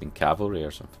attention. It must have been cavalry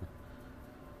or something.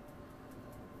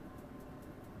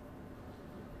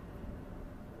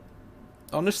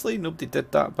 Honestly, nobody did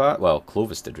that bad. Well,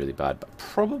 Clovis did really bad, but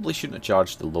probably shouldn't have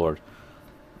charged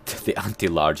the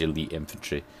anti-large elite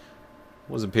infantry.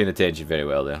 Wasn't paying attention very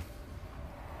well there.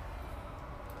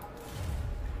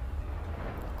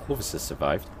 Clovis has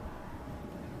survived.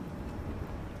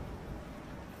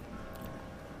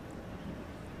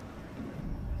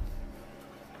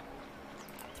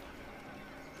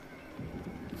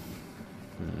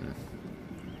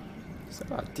 There's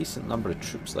a decent number of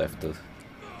troops left though.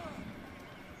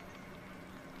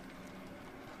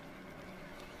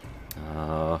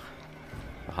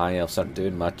 The High Elves aren't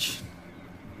doing much.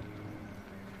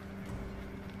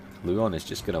 Luon is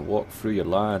just going to walk through your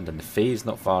land, and the Fae's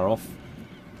not far off.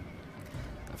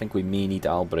 I think we may need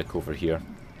Albrecht over here.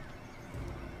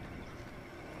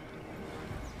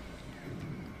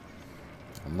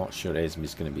 I'm not sure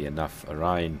Esme's going to be enough.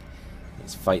 Orion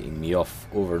is fighting me off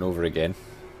over and over again.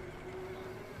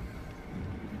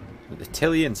 But the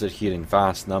Tillians are here in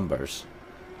vast numbers.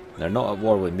 They're not at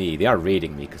war with me. They are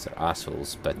raiding me because they're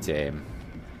assholes, but I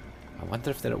wonder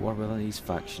if they're at war with any of these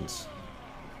factions.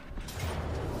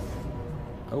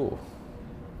 Oh.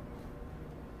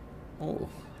 Oh.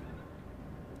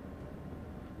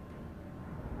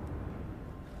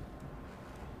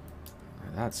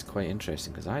 That's quite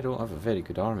interesting because I don't have a very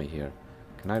good army here.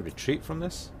 Can I retreat from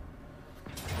this?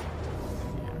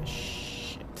 Yeah,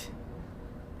 shit.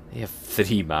 They have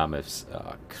 3 mammoths.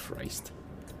 Oh, Christ.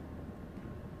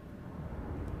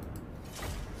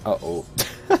 Uh-oh.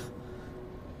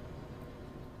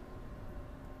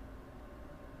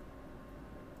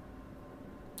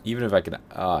 Even if I can...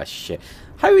 Ah, shit.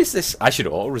 How is this... I should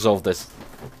have auto-resolved this.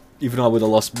 Even though I would have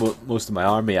lost most of my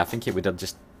army, I think it would have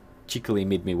just cheekily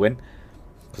made me win.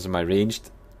 Because of my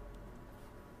ranged.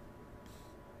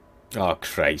 Oh,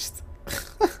 Christ.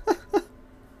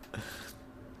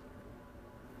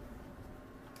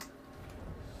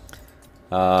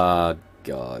 Ah,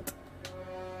 God.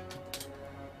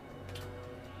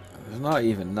 There's not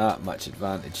even that much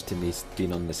advantage to me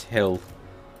being on this hill.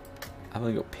 I've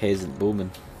only got peasant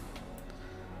bowmen.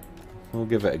 We'll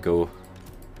give it a go.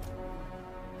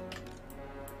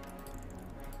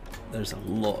 There's a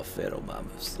lot of feral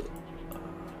mammoths though.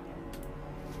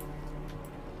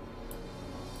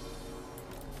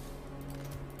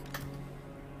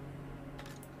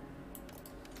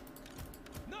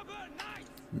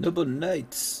 Noble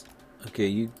Knights! Okay,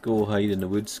 you go hide in the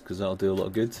woods because that'll do a lot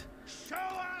of good. Show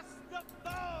us the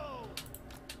bow!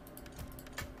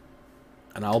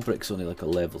 And Albrecht's only like a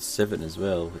level 7 as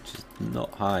well, which is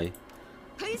not high.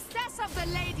 Priestess of the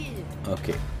lady!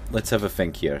 Okay, let's have a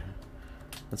think here.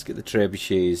 Let's get the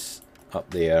trebuchets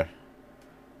up there.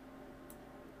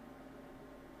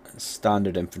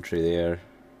 Standard infantry there.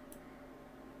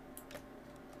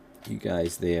 You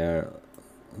guys there.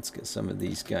 Let's get some of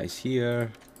these guys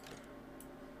here.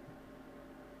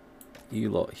 You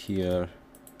lot here.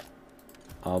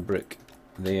 Albrecht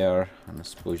there. And I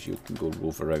suppose you can go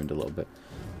rove around a little bit.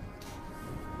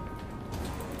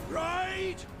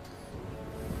 Right!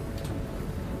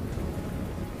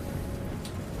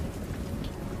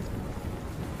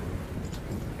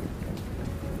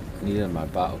 I need them in my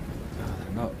battle. Oh,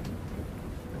 they're not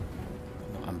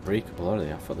unbreakable, are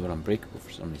they? I thought they were unbreakable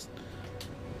for some reason.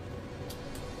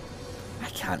 I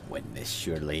can't win this,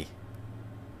 surely.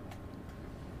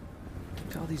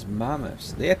 Look at all these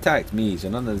mammoths. They attacked me, so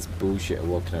none of this bullshit are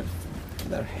walking out. Look at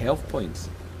their health points.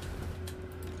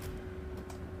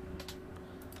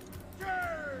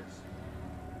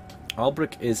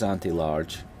 Albrecht is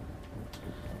anti-large.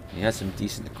 He has some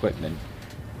decent equipment.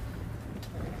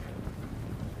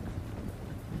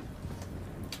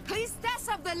 Priestess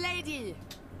of the lady!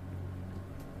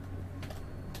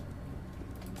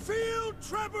 Field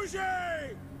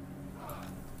trebuchet!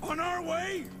 On our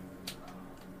way!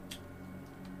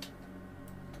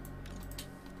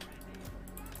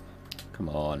 Come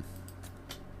on.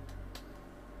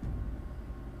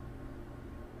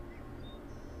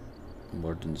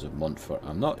 Wardens of Montfort.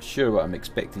 I'm not sure what I'm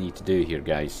expecting you to do here,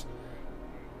 guys.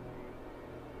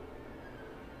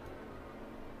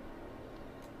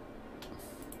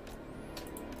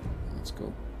 Let's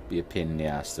go be a pain in the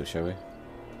ass though, shall we?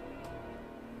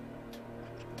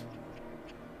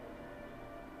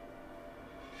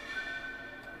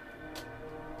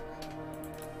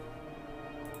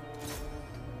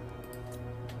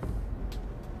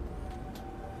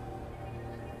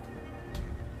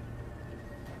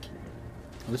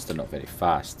 At least they're not very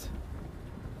fast.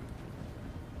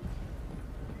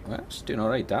 Well, it's doing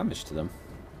alright damage to them.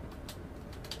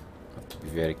 Have to be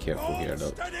very careful here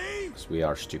though, because we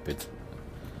are stupid.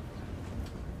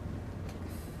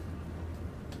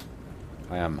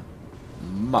 I am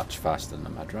much faster than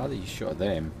them. I'd rather you shot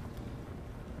them.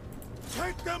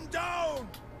 Take them down!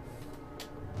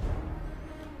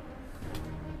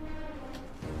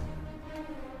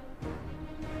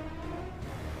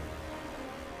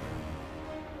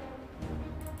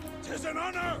 Tis an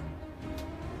honor!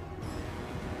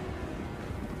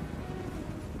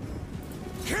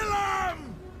 Kill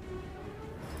him!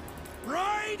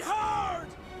 Ride hard!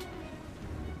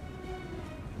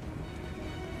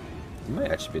 You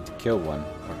might actually be able to kill one,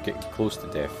 or get close to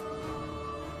death.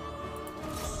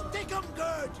 Stick 'em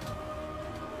good!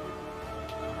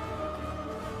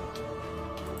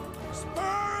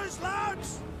 Spurs,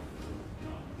 lads!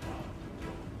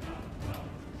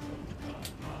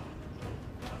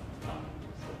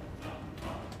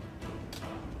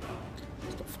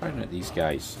 Stop firing at these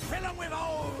guys. Fill 'em with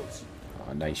holes!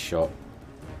 Oh, nice shot.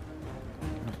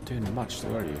 You're not doing much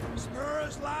though, are you?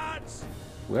 Spurs, lads!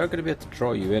 We are going to be able to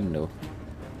draw you in though.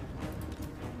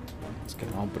 Let's get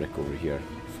an Albrick over here.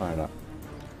 Fire up.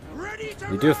 Ready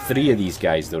to We do have 3 of these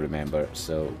guys though, remember,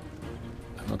 so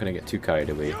I'm not going to get too carried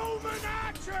away. Human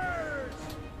archers!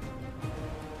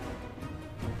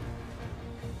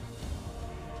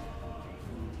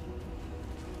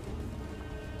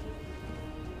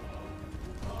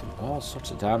 Doing all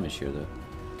sorts of damage here though.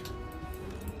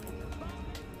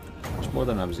 Much more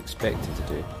than I was expecting to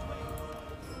do.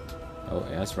 Oh,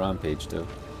 yeah, that's Rampage though.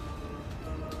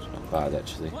 It's not bad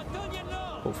actually.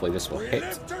 Hopefully this will We hit.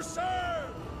 live to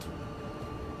serve!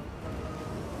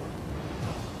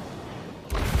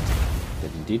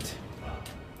 Did indeed.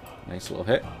 Nice little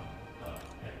hit.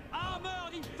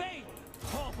 Armored in faith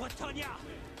for Bretonnia.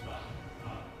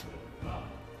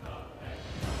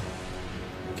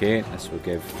 Okay, this will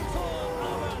give For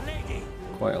our lady.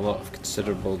 quite a lot of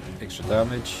considerable extra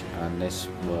damage, and this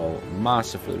will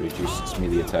massively reduce its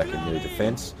melee attack and melee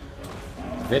defense.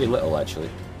 Very little actually.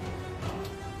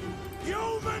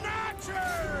 Human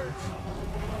archers!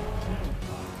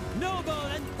 Noble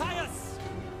and pious.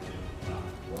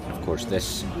 Of course,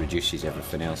 this reduces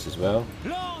everything else as well.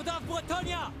 Lord of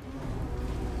Bretonnia.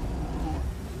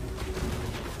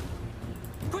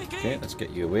 Quickly. Okay, let's get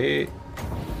you away,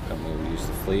 and we'll use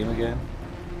the flame again.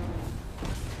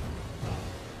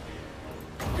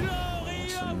 Glory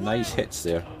Some of nice hits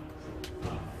there.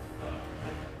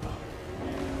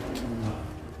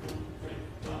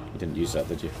 You didn't use that,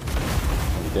 did you?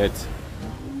 Oh, you did.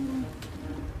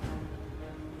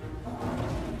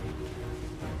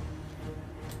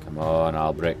 Come on,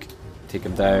 Albrick. Take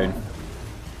him down.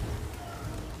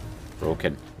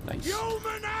 Broken. Nice.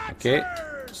 Human Okay,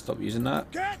 archers! stop using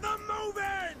that. Get them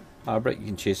moving! Albrick, you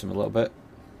can chase him a little bit.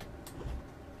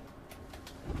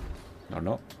 Or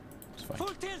not. It's fine. full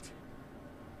tilt.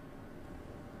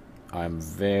 I'm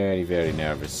very, very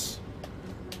nervous.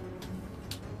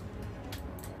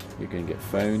 You're going to get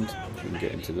found. You can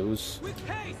get into those. With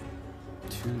haste.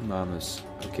 2 mammoths.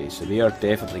 Okay, so they are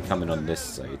definitely coming on this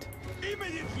side.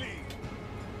 Immediately!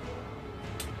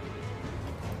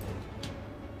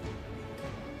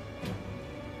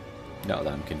 Not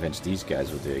that I'm convinced these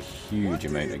guys will do a huge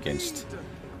amount against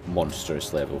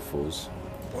monstrous level foes.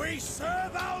 We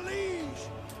serve our liege!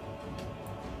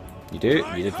 You do?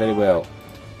 You did very well.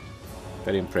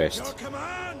 Very Your impressed.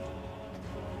 command!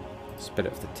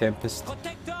 Spirit of the Tempest.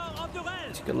 Protector of the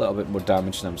realm. Took a little bit more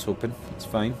damage than I was hoping. It's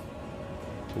fine.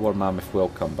 The War Mammoth will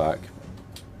come back.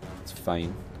 It's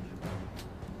fine.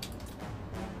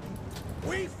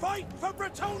 We fight for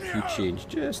Bretonnia! You changed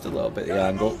just a little bit the Gotta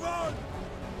angle. move on!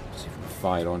 See if we can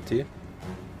fire onto you.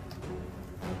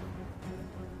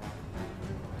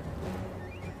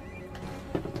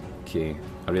 Okay,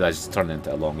 I realise it's turning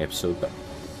into a long episode, but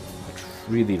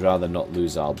I'd really rather not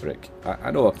lose Albrick.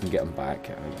 I know I can get him back,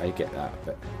 I get that,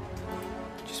 but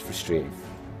just frustrating.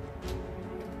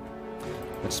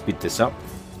 Let's speed this up.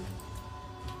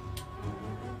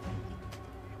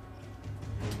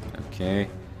 Okay,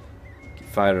 keep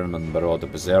firing on the Marauder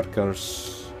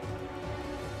Berserkers.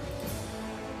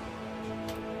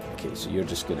 Okay, so you're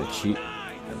just gonna cheat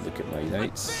and look at my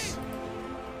knights.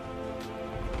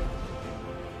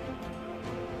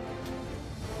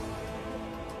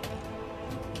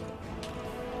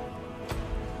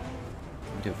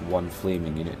 We have one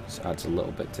flaming unit, so adds a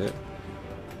little bit to it.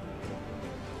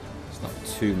 It's not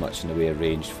too much in the way of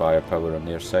ranged firepower on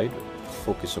their side, but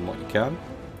focus on what you can.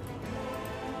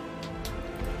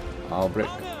 Albrick,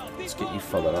 let's get you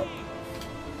further up.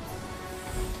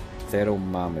 Feral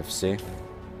mammoths, eh?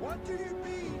 What do you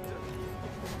mean?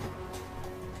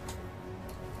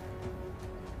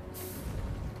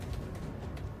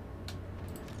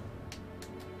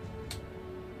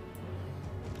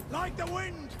 Like the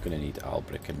wind. Gonna need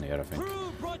Albrick in there, I think.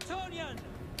 True Bretonnian.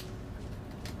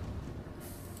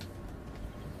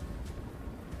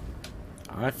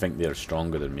 I think they're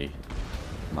stronger than me,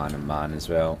 man and man as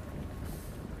well.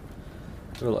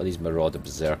 There are a lot of these Marauder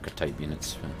Berserker type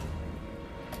units.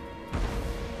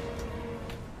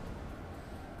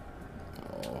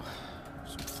 Oh,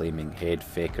 some flaming head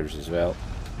fakers as well.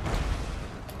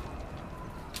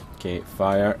 Okay,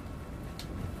 fire.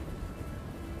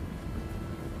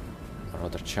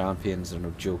 Marauder champions are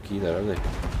no joke either, are they?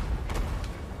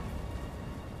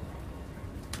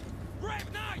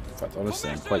 In fact, honestly,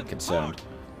 I'm quite concerned.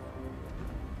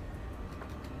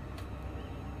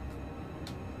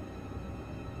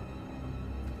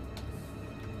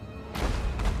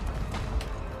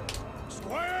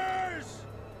 Squares.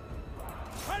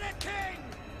 For the king.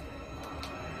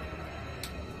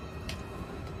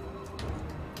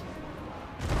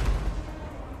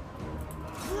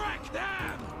 Wreck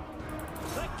them.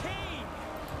 The king.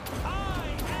 I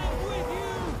am with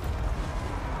you.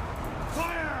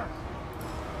 Fire.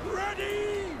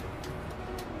 Ready.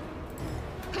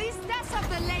 Priestess of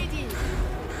the lady.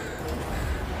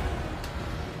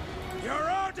 Your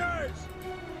orders.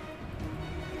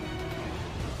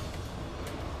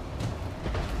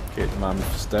 Okay, the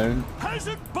mammoths down.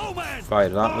 Peasant bowmen. Fire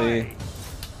that way.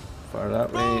 Fire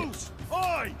that way. Bows.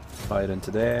 Oi. Fire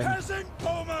into them. Peasant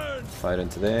bowmen. Fire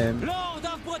into them. Lord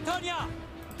of Bretonnia.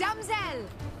 Damsel.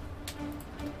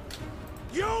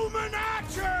 Human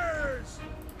archers.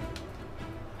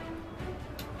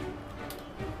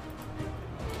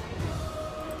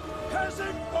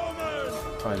 Peasant bowmen.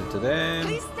 Fire into them.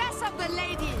 Priestess of the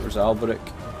lady. There's Alberic.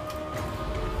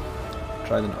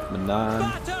 Try the Manan.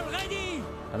 Battle ready.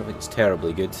 I don't think it's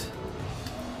terribly good.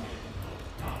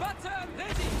 Battle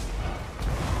ready.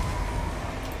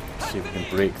 See if we can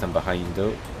break them behind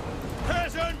though.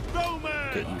 Peasant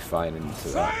bowmen. Get you firing into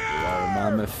that Warhammer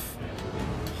mammoth.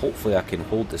 Hopefully I can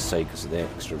hold this side because of the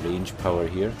extra range power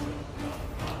here.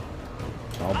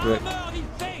 Alberic. Armor in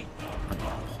faith.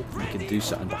 Hopefully we can do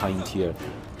something behind here.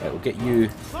 Right, we'll get you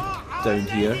down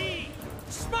here.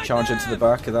 Charge into the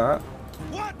back of that.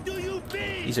 What do you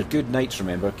mean? These are good knights,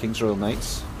 remember, King's Royal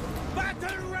Knights.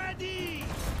 Battle ready.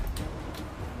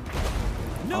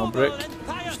 Alberic,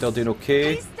 still doing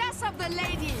okay. Priestess of the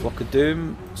lady. Block of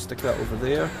Doom, stick that over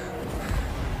there.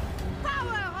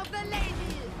 Power of the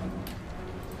lady.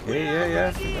 Okay,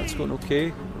 yeah, that's going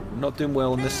okay. We're not doing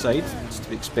well on this side, it's to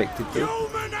be expected though.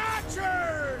 Human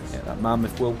archers. Yeah, that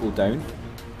mammoth will go down.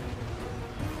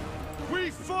 We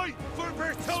fight for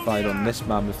Bretonnia. Let's fire on this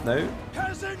mammoth now.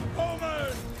 Peasant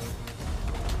bowmen.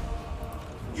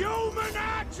 Human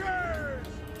archers.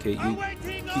 Okay, you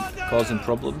Awaiting keep order. causing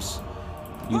problems.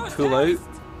 You pull out,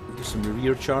 do some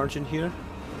rear charge in here.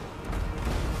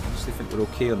 Just think we're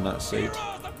okay on that side. Heroes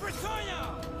of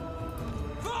Bretonnia.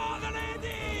 For the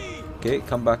lady. Okay,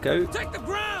 come back out. Take the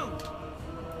ground.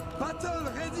 Battle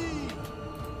ready.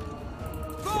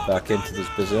 Get back into those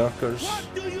berserkers.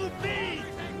 What do you mean?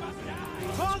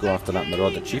 Let's go after that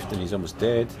Marauder Chieftain, he's almost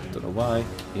dead. Don't know why.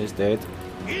 He is dead.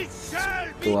 It shall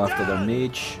be Go after their done.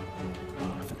 mage.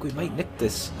 I think we might nick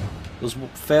this. Those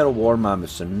feral war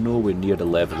mammoths are nowhere near the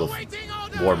level of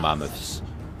war mammoths.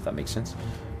 If that makes sense.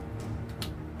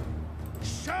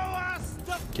 Show us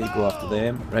the Okay, go after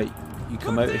them. Right, you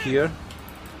come out of here.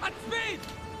 At speed.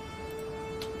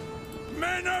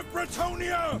 Men of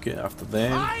Bretonnia. You get after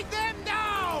them. Hide them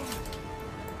down.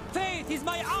 Faith is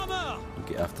my armor. You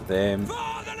get after them.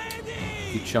 For the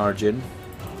lady. You charge in.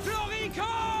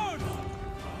 Floricon.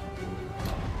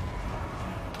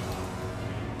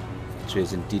 Victory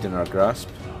is indeed in our grasp.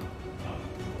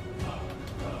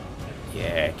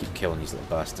 Yeah, keep killing these little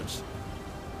bastards.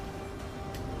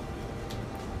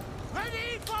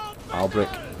 Ready for Alberic,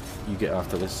 you get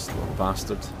after this little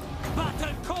bastard.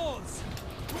 Battle calls.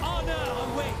 Honor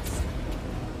awaits.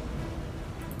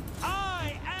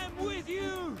 I am with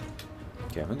you.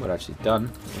 Okay, I think we're actually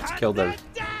done. Let's kill their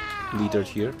leader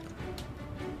here.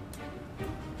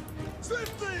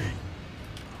 Swiftly.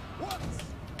 What?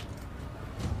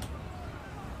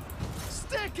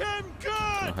 Make him I don't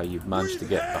know good! how you've managed to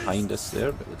get behind us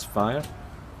there, but let's fire.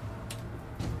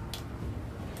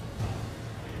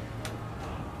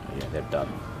 Yeah, they're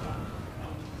done.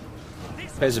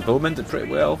 Peasant Bowman did pretty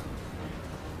well.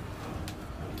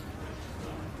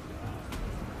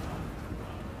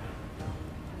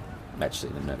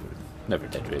 Actually, they never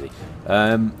did really.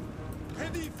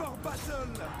 Ready for battle!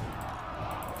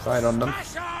 Fire on them.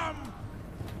 Smash 'em!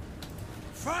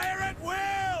 Fire at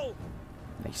will!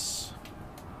 Nice.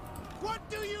 What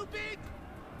do you bid?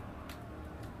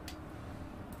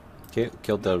 Okay,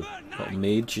 killed their little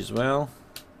mage as well.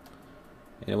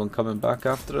 Anyone coming back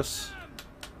after us?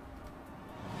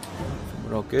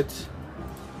 We're all good.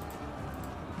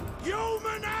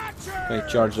 Human archers!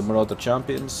 Okay, charge the Marauder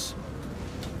champions.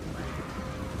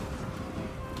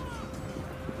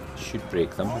 Should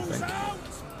break them, I think.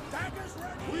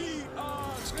 We are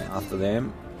Let's get after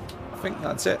them. I think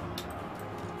that's it.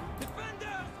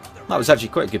 That was actually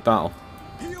quite a good battle.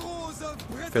 heroes of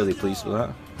Bretonnia. Fairly pleased with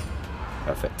that.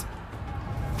 Perfect.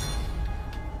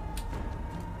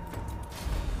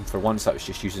 And for once, that was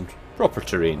just using proper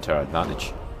terrain to our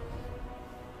advantage.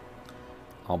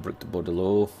 Albrecht de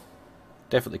Bordelot.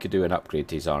 Definitely could do an upgrade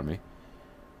to his army.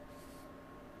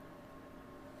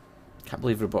 Can't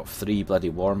believe we brought 3 bloody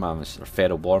war mammoths, or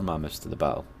feral war mammoths to the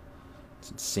battle.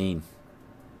 It's insane.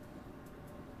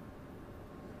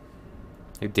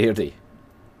 How dare they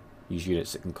use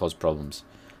units that can cause problems.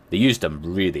 They used them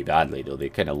really badly though. They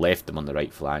kind of left them on the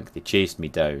right flank. They chased me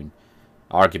down.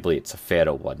 Arguably it's a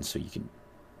feral one, so you can,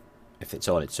 if it's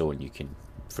on its own, you can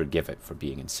forgive it for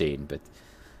being insane, but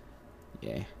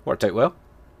yeah, worked out well.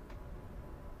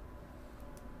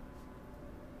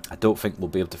 I don't think we'll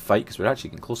be able to fight, because we're actually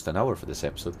getting close to an hour for this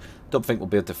episode. Don't think we'll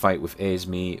be able to fight with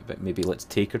Esme, but maybe let's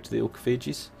take her to the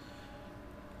Oakophages.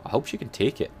 I hope she can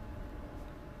take it.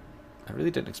 I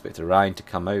really didn't expect Orion to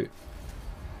come out.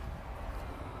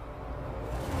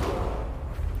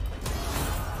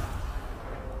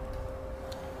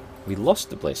 We lost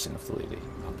the Blessing of the Lady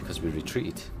because we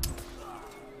retreated.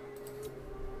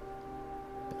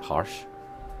 Bit harsh.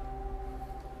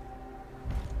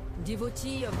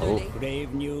 Devotee of the Oh. lake.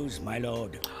 Grave news, my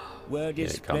lord. Word Here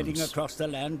is it spreading comes. across the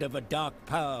land of a dark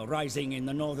power rising in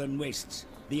the northern wastes.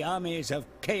 The armies of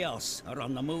chaos are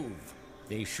on the move.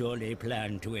 They surely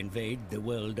plan to invade the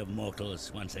world of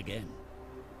mortals once again.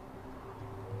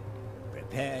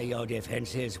 Prepare your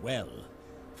defenses well,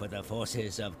 for the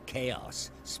forces of chaos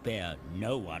spare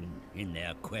no one in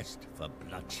their quest for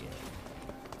bloodshed.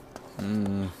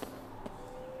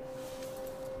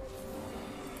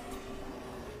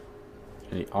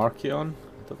 Any Archeon?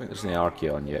 I don't think there's any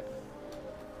Archeon yet.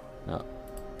 No.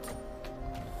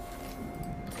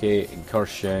 Okay,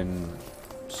 incursion.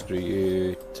 Screw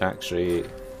you. Tax rate.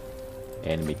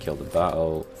 Enemy killed in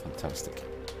battle. Fantastic.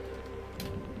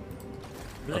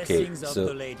 Okay, Blessings of so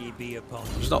the lady be upon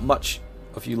you. there's not much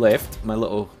of you left, my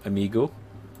little amigo.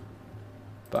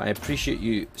 But I appreciate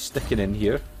you sticking in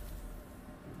here.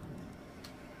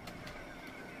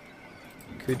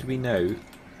 Could we now...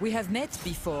 We have met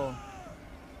before.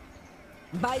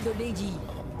 By the lady.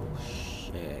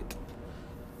 Shit.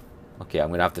 Okay, I'm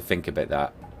going to have to think about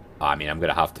that. I mean, I'm going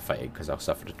to have to fight it because I'll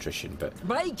suffer attrition, but...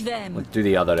 Break them. Let's do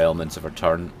the other elements of our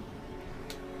turn.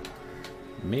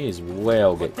 May as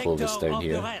well get Clovis Protector down of the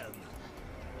here. realm.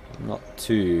 I'm not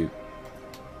too...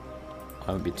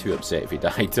 I wouldn't be too upset if he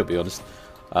died, to be honest.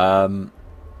 The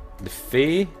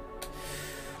Fae...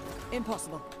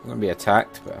 Impossible. I'm going to be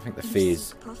attacked, but I think the Fae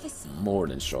is more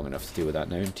than strong enough to deal with that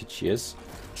now. Indeed she is.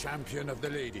 Champion of the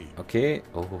lady. Okay.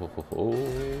 Oh.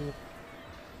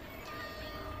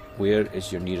 Where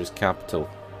is your nearest capital,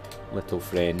 little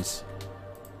friends?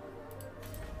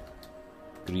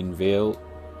 Green Vale,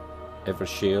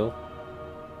 Evershale.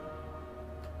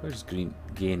 Where's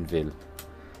Gainvale?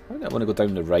 I think I want to go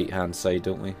down the right hand side,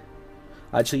 don't we?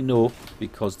 Actually no,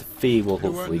 because the Fae will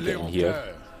hopefully get in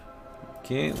here.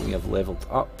 Okay, we have leveled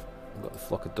up. We've got the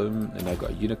Flock of Doom, and I've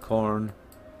got a Unicorn.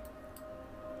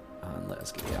 And let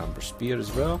us get the Amber Spear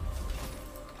as well.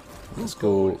 Let's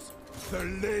go The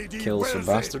lady kill some wills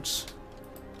it. bastards.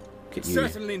 Get you.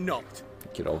 Certainly not.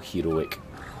 You're all heroic.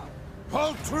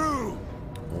 Hold true.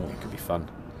 Oh, it could be fun.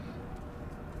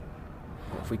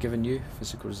 What have we given you?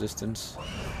 Physical resistance.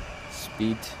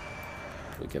 Speed.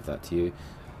 We'll give that to you.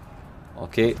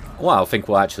 Okay. Well, I think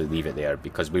we'll actually leave it there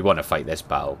because we want to fight this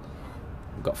battle.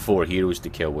 We've got 4 heroes to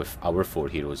kill with our 4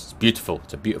 heroes. It's beautiful.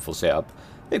 It's a beautiful setup.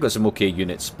 They've got some okay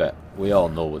units, but we all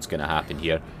know what's going to happen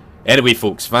here. Anyway,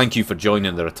 folks, thank you for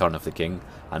joining the Return of the King.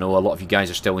 I know a lot of you guys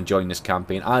are still enjoying this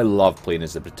campaign. I love playing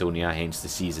as the Bretonnia, hence the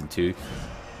Season 2.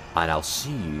 And I'll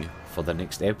see you for the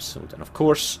next episode. And of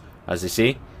course, as they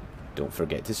say, don't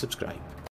forget to subscribe.